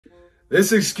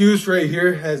This excuse right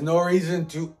here has no reason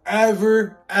to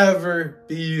ever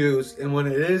be used. And when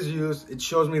it is used, it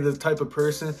shows me the type of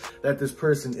person that this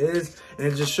person is. And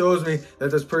it just shows me that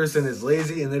this person is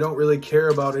lazy and they don't really care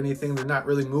about anything. They're not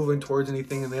really moving towards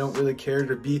anything and they don't really care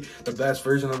to be the best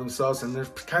version of themselves. And there's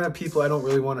kind of people I don't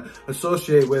really want to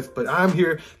associate with, but I'm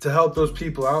here to help those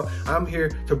people out. I'm here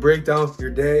to break down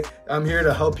your day. I'm here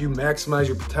to help you maximize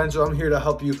your potential. I'm here to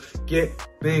help you get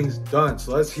things done.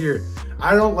 So let's hear it.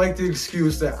 I don't like the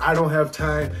excuse that I don't have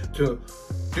time to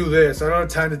do this. I don't have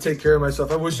time to take care of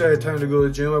myself. I wish I had time to go to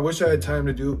the gym. I wish I had time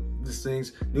to do these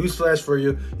things. Newsflash for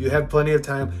you, you have plenty of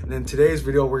time. And in today's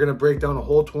video, we're gonna break down a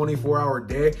whole 24-hour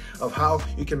day of how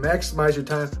you can maximize your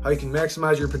time, how you can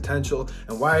maximize your potential,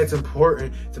 and why it's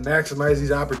important to maximize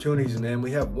these opportunities, man.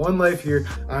 We have one life here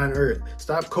on earth.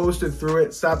 Stop coasting through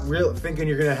it. Stop thinking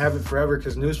you're gonna have it forever,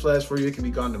 because newsflash for you, it can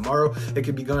be gone tomorrow. It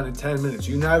can be gone in 10 minutes.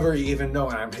 You never even know.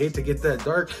 And I hate to get that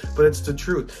dark, but it's the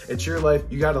truth. It's your life.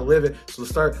 You gotta live it. So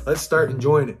let's start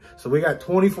enjoying it. So we got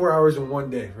 24 hours in one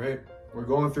day, right? We're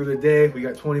going through the day. We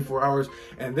got 24 hours.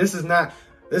 And this is my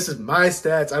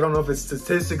stats. I don't know if it's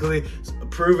statistically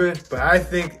proven, but I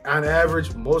think on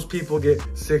average, most people get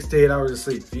 6 to 8 hours of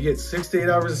sleep. If you get 6 to 8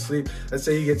 hours of sleep, let's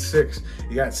say you get 6.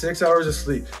 You got 6 hours of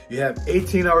sleep. You have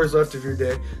 18 hours left of your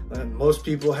day. Most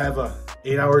people have a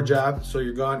 8-hour job, so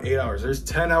you're gone 8 hours. There's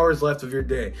 10 hours left of your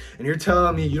day. And you're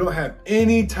telling me you don't have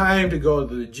any time to go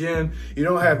to the gym. You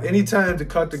don't have any time to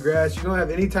cut the grass. You don't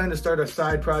have any time to start a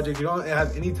side project. You don't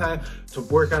have any time to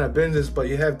work on a business, but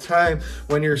you have time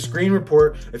when your screen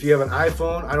report, if you have an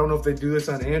iPhone, I don't know if they do this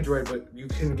on Android, but you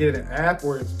can get an app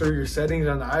where it's through your settings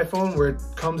on the iPhone where it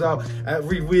comes out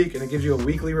every week and it gives you a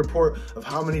weekly report of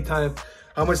how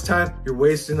much time you're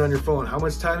wasting on your phone, how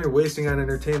much time you're wasting on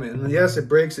entertainment. And yes, it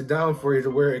breaks it down for you to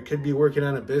where it could be working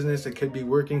on a business, it could be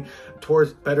working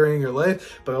towards bettering your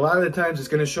life, but a lot of the times it's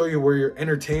gonna show you where your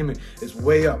entertainment is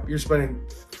way up. You're spending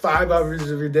 5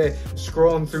 hours of your day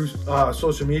scrolling through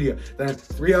social media, then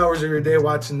 3 hours of your day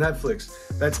watching Netflix.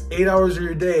 That's 8 hours of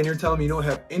your day, and you're telling me you don't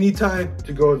have any time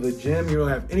to go to the gym, you don't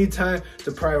have any time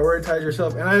to prioritize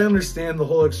yourself. And I understand the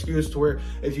whole excuse to where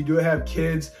if you do have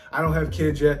kids, I don't have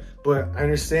kids yet, but I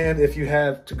understand if you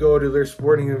have to go to their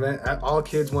sporting event, all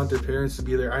kids want their parents to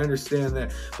be there. I understand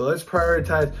that, but let's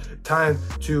prioritize time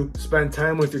to spend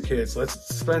time with your kids.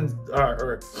 Let's spend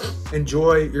or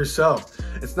enjoy yourself.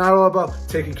 It's not all about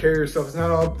taking care of yourself. It's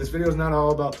not all. This video is not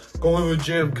all about going to the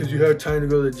gym because you have time to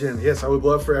go to the gym. Yes, I would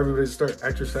love for everybody to start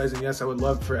exercising. Yes, I would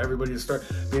love for everybody to start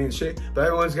being in shape, but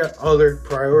everyone's got other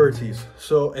priorities.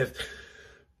 So if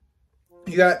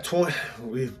you got 20,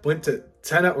 we went to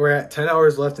 10, we're at 10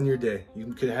 hours left in your day.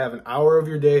 You could have an hour of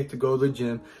your day to go to the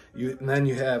gym. And then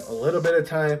you have a little bit of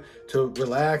time to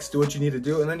relax, do what you need to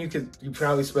do. And then you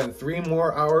probably spend 3 or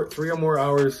more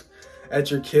hours at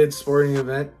your kid's sporting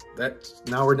event.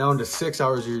 Now we're down to 6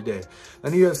 hours of your day.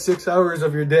 Then you have 6 hours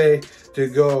of your day to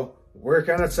go work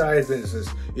on a side business.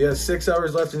 You have 6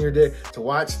 hours left in your day to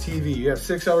watch TV. You have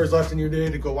 6 hours left in your day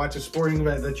to go watch a sporting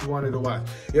event that you wanted to watch.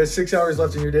 You have 6 hours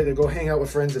left in your day to go hang out with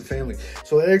friends and family.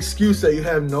 So that excuse that you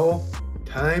have no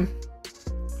time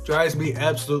drives me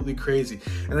absolutely crazy.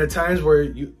 And at times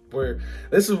where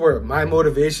this is where my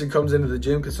motivation comes into the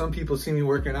gym, because some people see me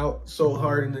working out so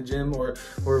hard in the gym, or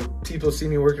people see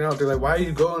me working out, they're like, why are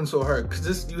you going so hard?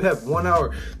 Because you have 1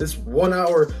 hour. This 1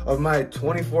 hour of my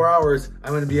 24 hours, I'm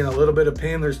going to be in a little bit of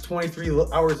pain. There's 23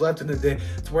 hours left in the day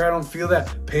to where I don't feel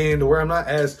that pain, to where I'm not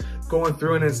as going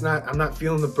through and I'm not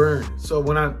feeling the burn. So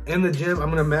when I'm in the gym,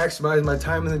 I'm going to maximize my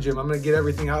time in the gym. I'm going to get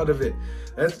everything out of it.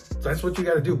 That's what you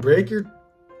got to do. Break your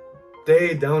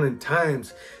day down in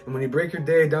times, and when you break your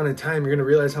day down in time, you're going to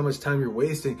realize how much time you're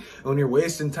wasting. And when you're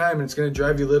wasting time, it's going to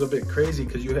drive you a little bit crazy,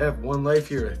 because you have one life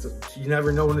here. You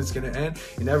never know when it's going to end.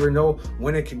 You never know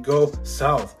when it can go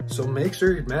south. So make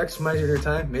sure you're maximizing your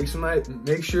time.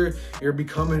 Make sure you're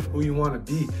becoming who you want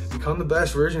to be. Become the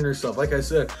best version of yourself. Like I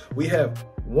said, we have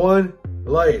one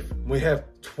life. We have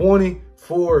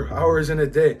 24 hours in a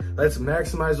day. Let's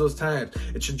maximize those times.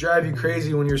 It should drive you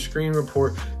crazy when your screen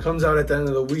report comes out at the end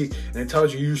of the week and it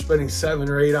tells you you're spending 7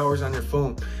 or 8 hours on your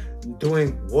phone.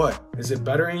 Doing what? Is it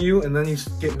bettering you? And then you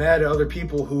get mad at other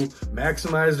people who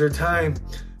maximize their time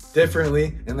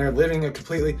differently and they're living a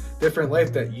completely different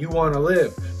life that you want to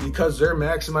live because they're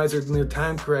maximizing their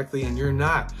time correctly and you're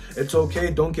not. It's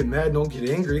okay. Don't get mad. Don't get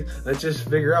angry. Let's just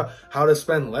figure out how to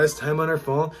spend less time on our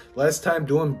phone, less time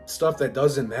doing stuff that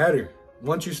doesn't matter.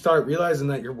 Once you start realizing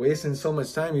that you're wasting so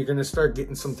much time, you're going to start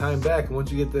getting some time back. And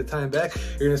once you get that time back,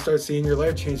 you're going to start seeing your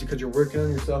life change because you're working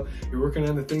on yourself. You're working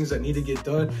on the things that need to get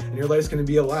done. And your life's going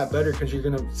to be a lot better because you're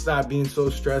going to stop being so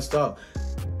stressed out.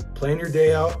 Plan your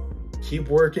day out. keep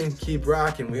working, keep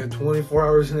rocking. We have 24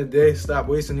 hours in a day. Stop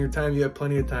wasting your time. You have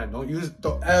plenty of time.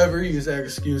 Don't ever use that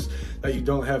excuse that you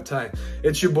don't have time.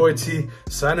 It's your boy T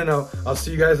signing out. I'll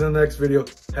see you guys in the next video.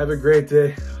 Have a great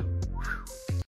day.